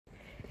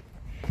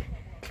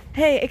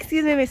Hey,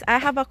 excuse me, miss. I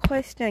have a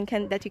question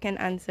that you can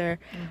answer.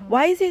 Mm-hmm.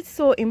 Why is it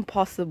so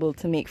impossible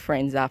to make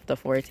friends after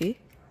 40?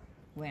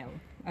 Well,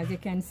 as you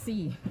can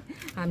see,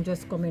 I'm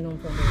just coming home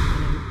from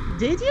work.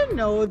 Did you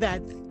know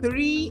that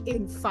 3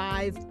 in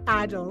 5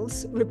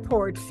 adults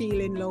report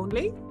feeling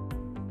lonely?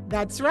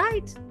 That's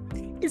right.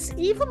 It's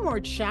even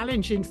more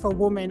challenging for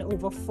women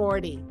over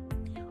 40.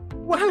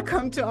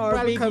 Welcome to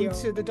our video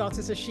to the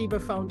Daughters of Sheba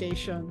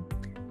Foundation.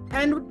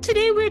 And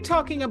today we're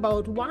talking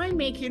about why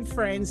making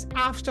friends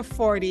after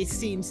 40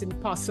 seems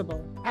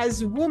impossible.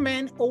 As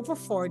women over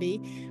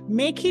 40,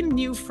 making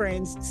new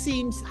friends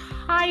seems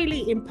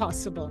highly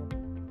impossible.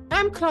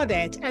 I'm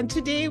Claudette, and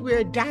today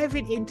we're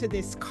diving into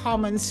this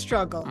common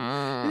struggle.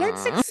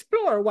 Let's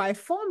explore why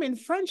forming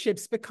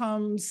friendships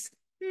becomes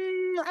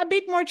a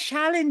bit more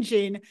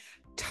challenging,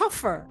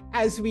 tougher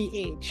as we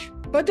age.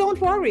 But don't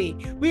worry,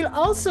 we'll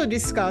also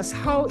discuss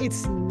how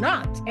it's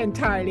not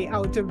entirely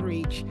out of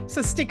reach,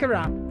 so stick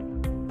around.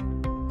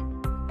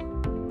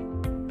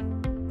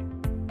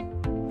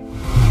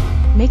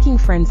 Making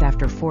friends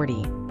after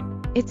 40.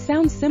 It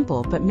sounds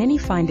simple, but many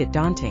find it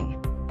daunting.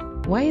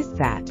 Why is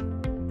that?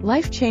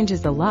 Life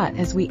changes a lot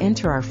as we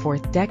enter our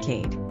 4th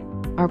decade.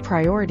 Our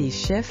priorities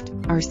shift,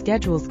 our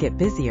schedules get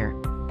busier,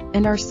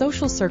 and our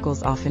social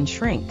circles often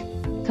shrink.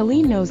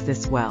 Colleen knows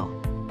this well.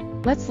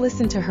 Let's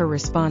listen to her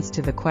response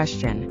to the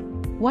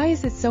question, why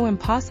is it so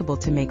impossible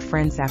to make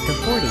friends after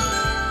 40?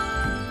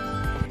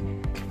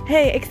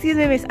 Hey, excuse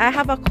me, miss. I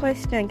have a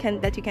question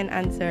that you can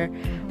answer.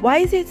 Why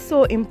is it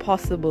so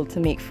impossible to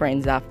make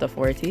friends after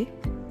 40?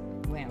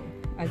 Well,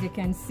 as you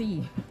can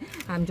see,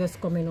 I'm just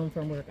coming home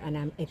from work and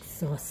I'm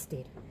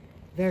exhausted.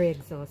 Very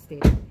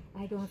exhausted.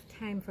 I don't have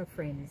time for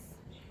friends.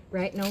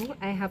 Right now,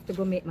 I have to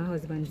go make my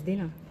husband's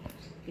dinner,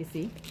 you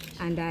see,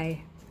 and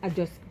I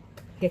just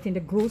getting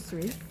the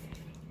groceries.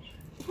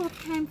 I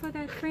have time for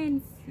that,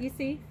 friends. You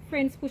see,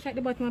 friends push at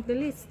the bottom of the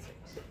list.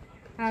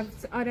 I have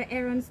other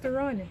errands to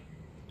run.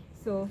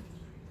 So,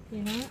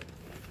 you know,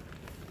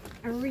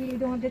 I really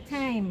don't have the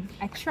time.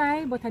 I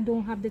try, but I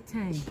don't have the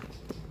time.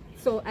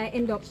 So I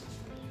end up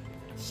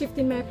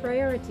shifting my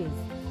priorities.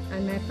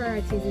 And my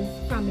priorities is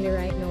family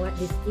right now at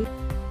this age.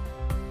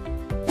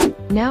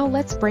 Now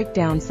let's break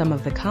down some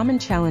of the common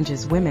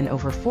challenges women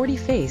over 40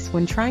 face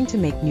when trying to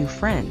make new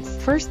friends.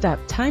 First up,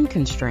 time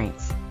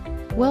constraints.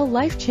 Well,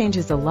 life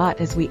changes a lot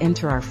as we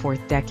enter our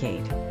 4th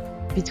decade.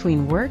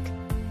 Between work,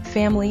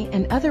 family,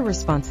 and other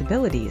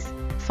responsibilities,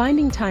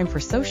 finding time for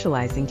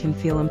socializing can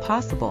feel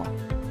impossible.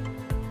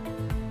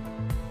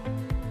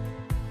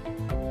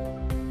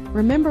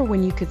 Remember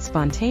when you could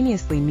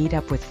spontaneously meet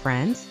up with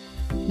friends?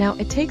 Now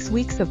it takes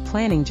weeks of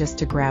planning just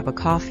to grab a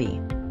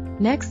coffee.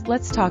 Next,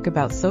 let's talk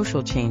about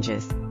social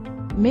changes.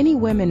 Many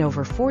women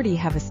over 40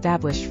 have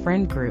established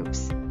friend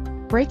groups.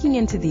 Breaking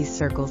into these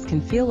circles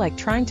can feel like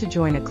trying to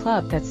join a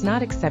club that's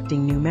not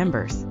accepting new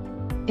members.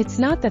 It's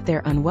not that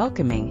they're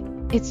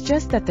unwelcoming, it's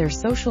just that their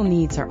social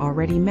needs are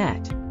already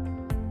met.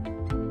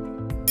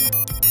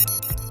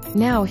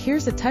 Now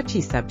here's a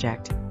touchy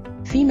subject,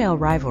 female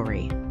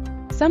rivalry.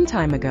 Some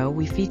time ago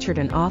we featured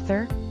an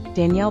author,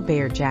 Danielle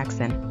Bayard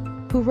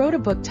Jackson, who wrote a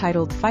book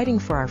titled Fighting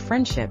for Our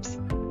Friendships,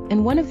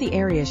 and one of the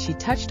areas she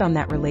touched on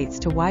that relates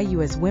to why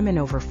you as women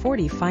over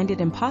 40 find it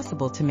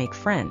impossible to make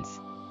friends.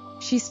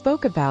 She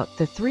spoke about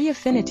the 3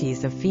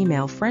 affinities of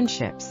female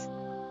friendships.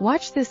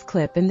 Watch this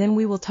clip and then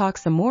we will talk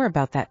some more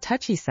about that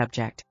touchy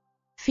subject,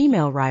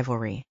 female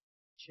rivalry.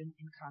 And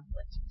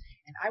conflict.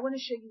 And I want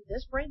to show you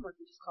this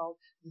framework, which is called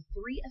the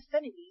 3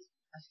 affinities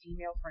of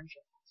female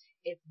friendship.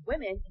 If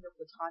women in their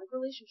platonic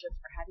relationships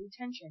are having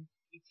tension,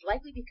 it's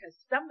likely because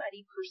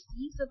somebody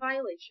perceives a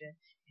violation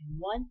in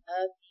one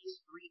of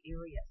these 3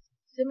 areas: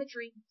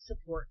 symmetry,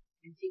 support,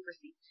 and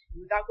secrecy.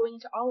 And without going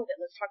into all of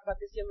it, let's talk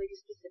about this young lady's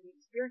specific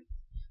experience.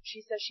 She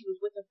says she was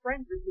with a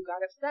friend group who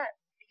got upset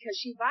because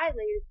she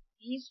violated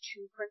these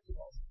 2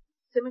 principles: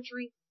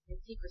 symmetry and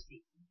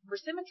secrecy. For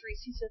symmetry,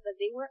 she said that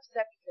they were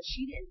upset because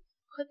she didn't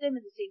put them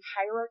in the same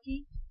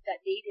hierarchy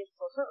that they did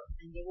for her,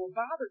 and they were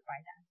bothered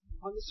by that.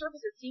 On the surface,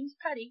 it seems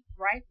petty,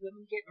 right?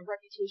 Women get a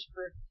reputation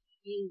for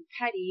being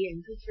petty, and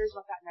who cares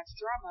about that next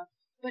drama?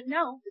 But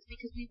no, it's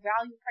because we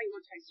value and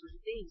prioritize certain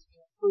things.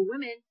 For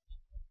women,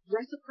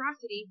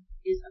 reciprocity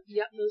is of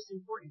the utmost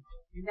importance,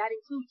 and that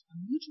includes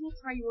a mutual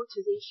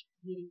prioritization,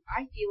 meaning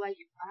I feel like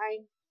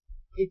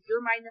if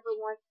you're my number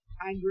one,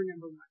 I'm your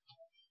number one.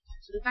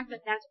 So the fact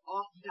that that's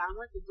off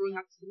balance and throwing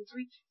out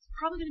symmetry is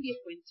probably going to be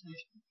a point of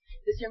tension.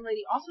 This young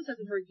lady also says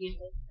in her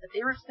example that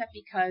they were upset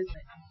because,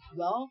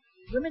 well,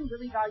 women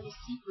really value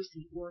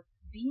secrecy, or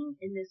being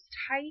in this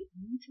tight,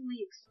 mutually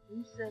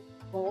exclusive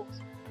vault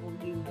where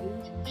we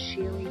engage in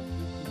sharing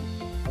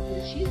information. But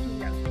if she's doing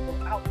that with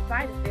people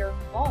outside of their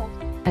vault.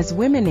 As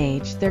women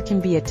age, there can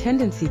be a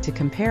tendency to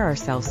compare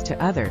ourselves to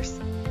others.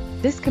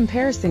 This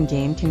comparison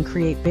game can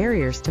create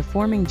barriers to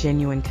forming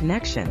genuine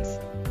connections.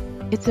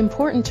 It's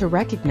important to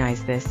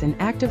recognize this and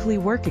actively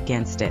work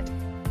against it.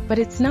 But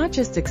it's not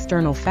just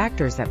external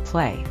factors at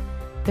play.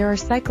 There are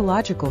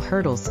psychological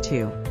hurdles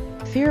too.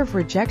 Fear of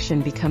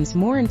rejection becomes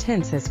more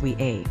intense as we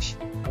age.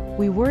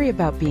 We worry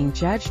about being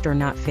judged or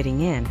not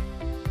fitting in.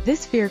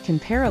 This fear can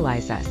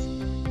paralyze us,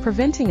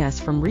 preventing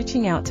us from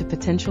reaching out to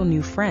potential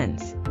new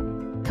friends.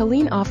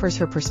 Colleen offers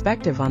her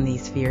perspective on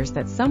these fears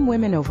that some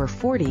women over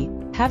 40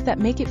 have that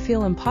make it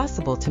feel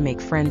impossible to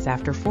make friends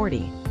after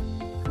 40.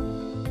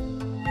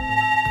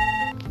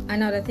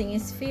 Another thing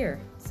is fear.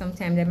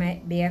 Sometimes they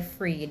might be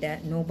afraid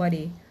that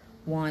nobody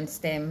wants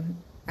them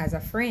as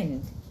a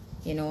friend.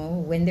 You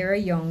know, when they were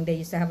young, they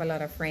used to have a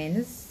lot of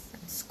friends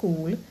at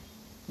school.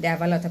 They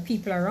have a lot of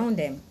people around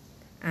them,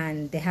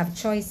 and they have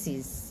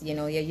choices. You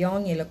know, you're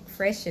young, you look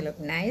fresh, you look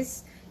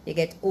nice. You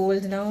get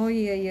old now,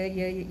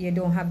 you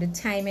don't have the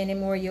time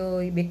anymore,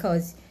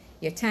 because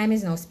your time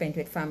is now spent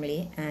with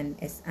family and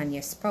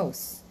your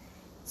spouse.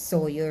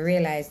 So you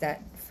realize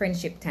that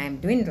friendship time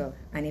dwindle,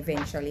 and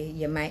eventually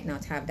you might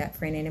not have that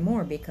friend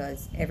anymore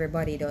because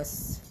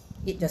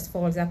it just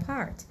falls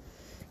apart.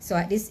 So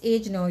at this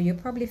age now, you're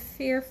probably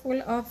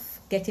fearful of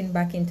getting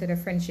back into the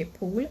friendship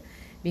pool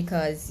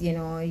because, you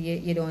know,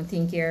 you don't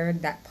think you're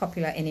that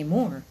popular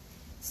anymore.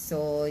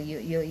 So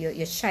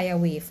you shy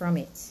away from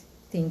it,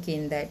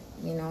 thinking that,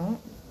 you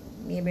know,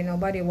 maybe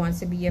nobody wants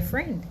to be your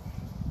friend.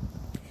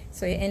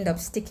 So you end up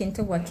sticking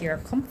to what you're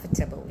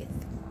comfortable with.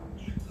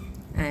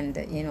 And,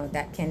 you know,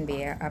 that can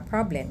be a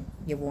problem.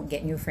 You won't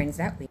get new friends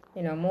that way.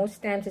 You know,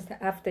 most times it's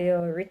after you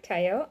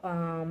retire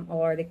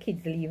or the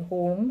kids leave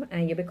home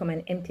and you become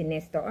an empty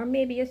nester, or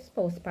maybe your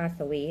spouse pass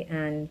away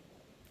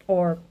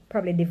or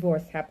probably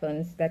divorce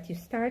happens, that you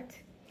start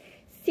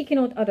seeking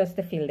out others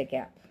to fill the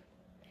gap.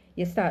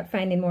 You start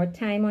finding more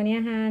time on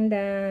your hand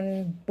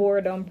and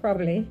boredom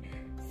probably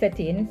set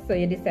in. So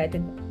you decide to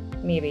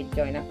maybe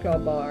join a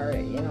club or,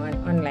 you know, an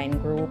online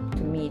group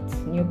to meet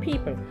new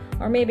people.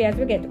 Or maybe as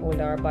we get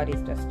older, our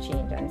bodies just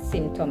change and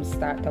symptoms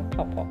start to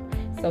pop up.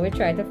 So we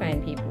try to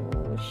find people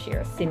who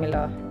share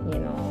similar, you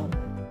know.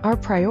 Our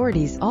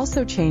priorities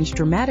also change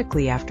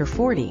dramatically after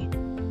 40.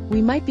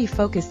 We might be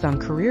focused on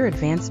career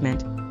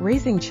advancement,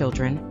 raising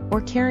children,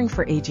 or caring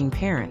for aging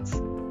parents.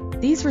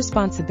 These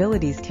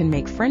responsibilities can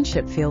make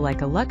friendship feel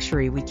like a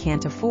luxury we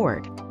can't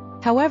afford.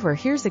 However,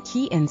 here's a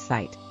key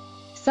insight.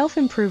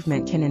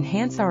 Self-improvement can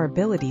enhance our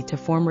ability to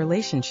form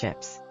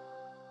relationships.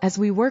 As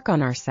we work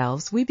on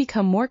ourselves, we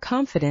become more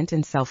confident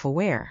and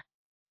self-aware.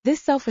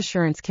 This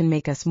self-assurance can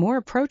make us more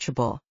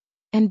approachable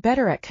and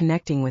better at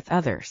connecting with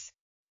others.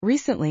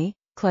 Recently,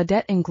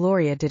 Claudette and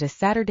Gloria did a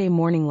Saturday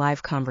morning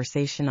live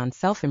conversation on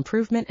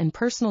self-improvement and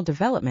personal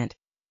development,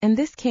 and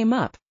this came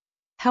up: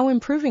 how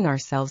improving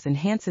ourselves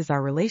enhances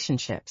our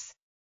relationships.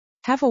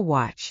 Have a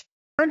watch.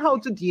 Learn how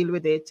to deal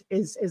with it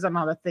is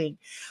another thing.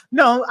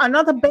 No,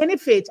 another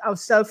benefit of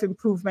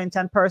self-improvement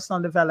and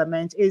personal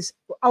development is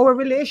our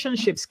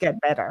relationships get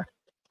better.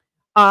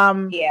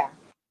 Once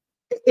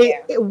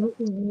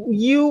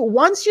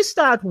you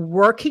start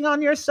working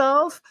on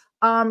yourself,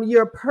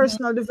 your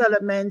personal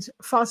development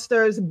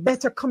fosters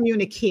better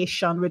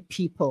communication with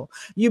people.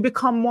 You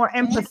become more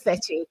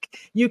empathetic.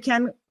 You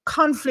can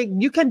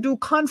do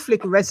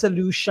conflict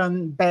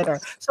resolution better.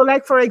 So,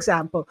 like, for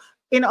example,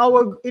 in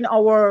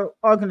our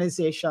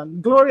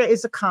organization, Gloria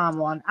is the calm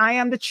one. I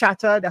am the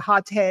chatter, the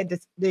hothead,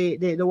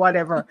 the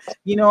whatever,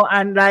 you know.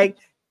 And like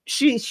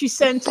she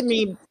sent to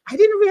me, I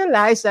didn't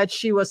realize that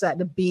she was at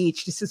the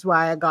beach. This is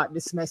why I got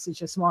this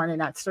message this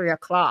morning at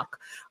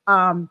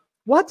 3:00.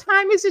 What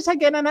time is it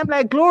again? And I'm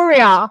like,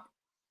 Gloria,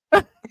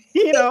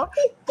 you know,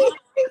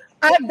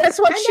 and that's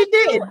what she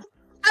did.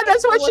 And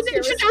that's what she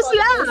did. She just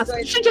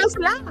laughed. She just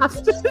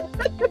laughed.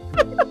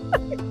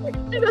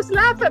 She just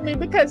laughed at me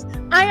because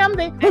I am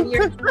the...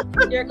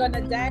 And you're going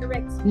to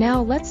direct...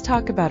 Now let's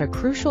talk about a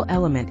crucial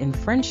element in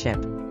friendship: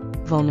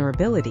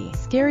 vulnerability.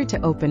 Scary to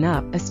open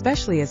up,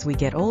 especially as we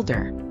get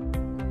older.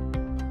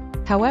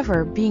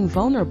 However, being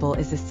vulnerable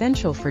is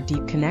essential for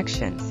deep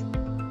connections.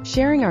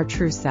 Sharing our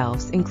true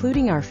selves,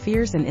 including our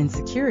fears and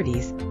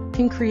insecurities,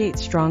 can create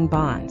strong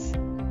bonds.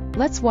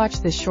 Let's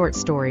watch this short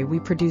story we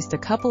produced a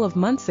couple of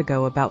months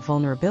ago about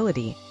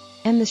vulnerability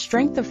and the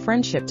strength of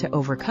friendship to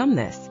overcome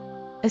this,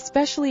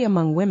 especially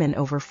among women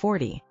over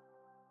 40.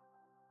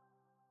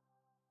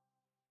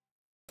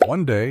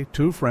 One day,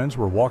 two friends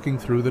were walking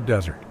through the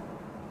desert.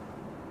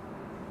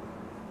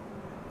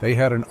 They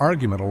had an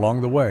argument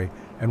along the way,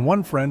 and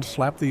one friend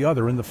slapped the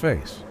other in the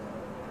face.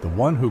 The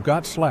one who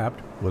got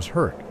slapped was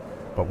hurt,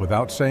 but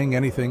without saying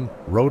anything,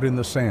 wrote in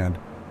the sand,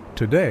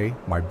 "Today,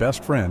 my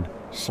best friend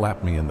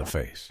slapped me in the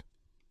face."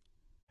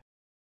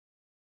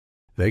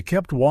 They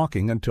kept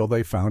walking until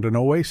they found an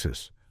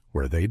oasis,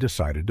 where they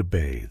decided to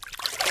bathe.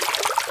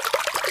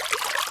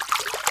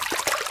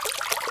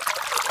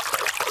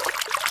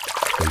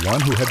 The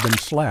one who had been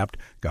slapped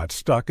got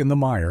stuck in the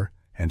mire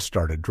and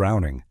started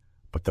drowning,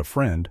 but the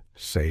friend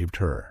saved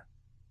her.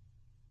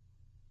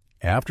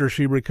 After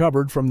she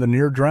recovered from the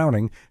near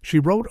drowning, she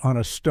wrote on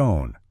a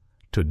stone,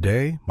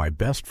 "Today, my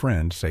best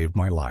friend saved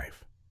my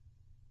life."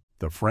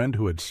 The friend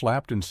who had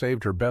slapped and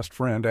saved her best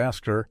friend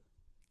asked her,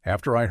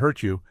 "After I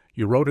hurt you,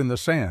 you wrote in the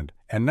sand,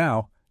 and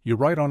now you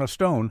write on a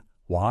stone.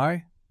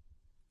 Why?"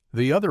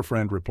 The other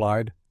friend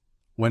replied,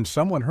 "When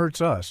someone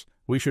hurts us,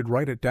 We should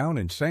write it down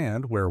in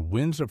sand where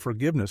winds of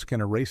forgiveness can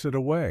erase it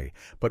away.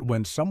 But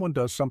when someone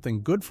does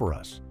something good for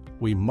us,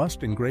 we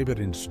must engrave it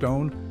in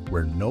stone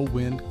where no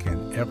wind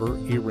can ever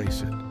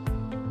erase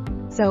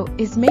it. So,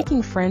 is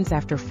making friends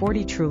after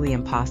 40 truly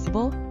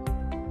impossible?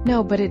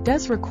 No, but it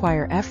does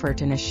require effort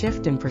and a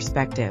shift in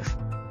perspective.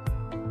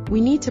 We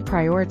need to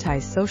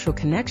prioritize social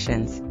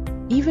connections,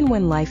 even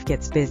when life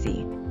gets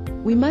busy.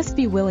 We must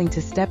be willing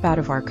to step out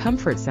of our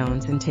comfort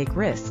zones and take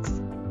risks.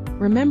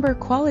 Remember,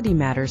 quality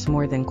matters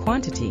more than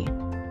quantity.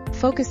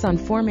 Focus on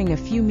forming a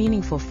few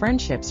meaningful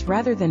friendships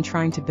rather than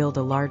trying to build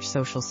a large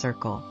social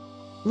circle.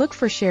 Look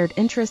for shared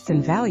interests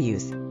and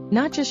values,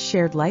 not just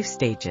shared life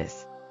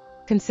stages.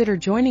 Consider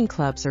joining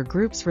clubs or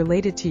groups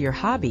related to your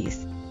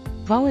hobbies.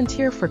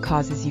 Volunteer for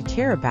causes you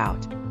care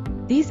about.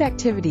 These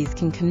activities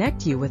can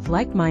connect you with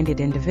like-minded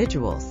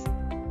individuals.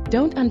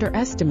 Don't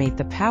underestimate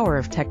the power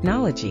of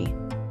technology.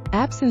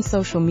 Apps and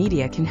social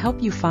media can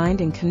help you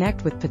find and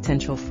connect with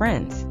potential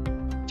friends.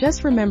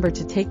 Just remember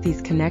to take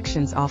these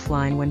connections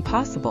offline when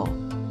possible.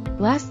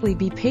 Lastly,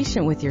 be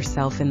patient with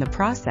yourself in the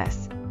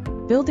process.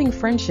 Building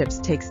friendships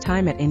takes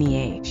time at any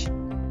age.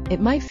 It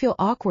might feel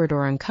awkward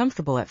or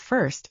uncomfortable at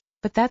first,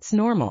 but that's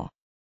normal.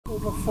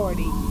 Over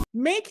 40.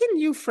 Making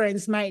new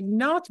friends might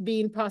not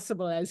be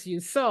impossible as you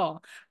saw,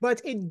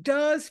 but it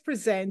does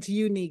present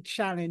unique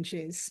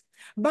challenges.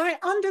 By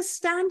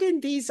understanding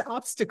these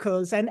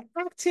obstacles and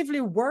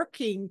actively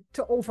working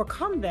to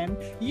overcome them,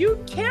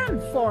 you can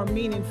form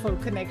meaningful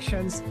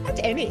connections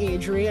at any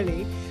age,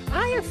 really.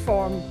 I have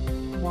formed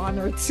one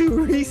or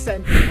two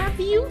recently. Have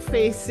you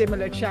faced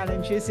similar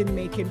challenges in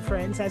making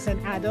friends as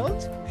an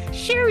adult?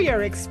 Share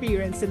your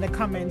experience in the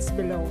comments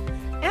below.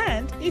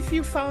 And if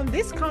you found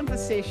this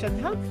conversation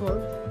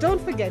helpful, don't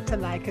forget to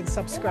like and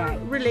subscribe.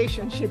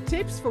 Relationship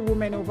tips for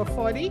women over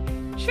 40?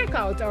 Check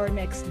out our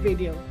next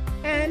video.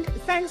 And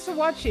thanks for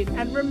watching.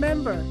 And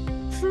remember,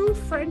 true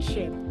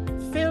friendship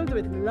filled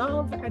with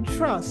love and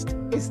trust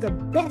is the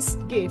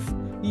best gift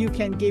you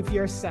can give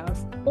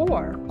yourself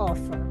or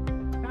offer.